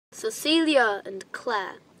Cecilia and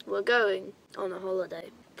Claire were going on a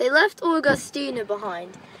holiday. They left Augustina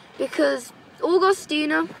behind because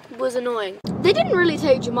Augustina was annoying. They didn't really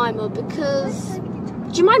take Jemima because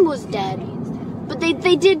Jemima was dead, but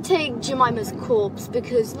they did take Jemima's corpse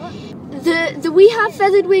because the We Have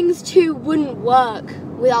Feathered Wings 2 wouldn't work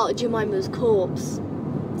without Jemima's corpse.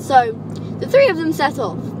 So the three of them set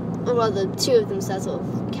off, or rather two of them set off,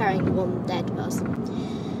 carrying one dead person.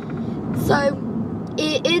 So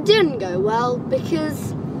it didn't go well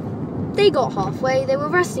because they got halfway, they were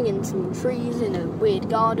resting in some trees in a weird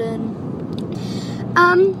garden.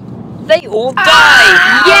 They all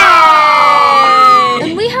died! Yay!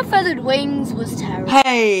 And We Have Feathered Wings was terrible.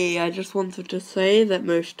 Hey, I just wanted to say that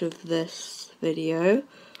most of this video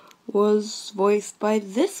was voiced by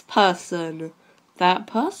this person. That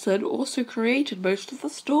person also created most of the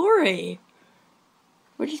story,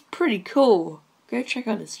 which is pretty cool. Go check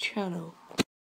out his channel.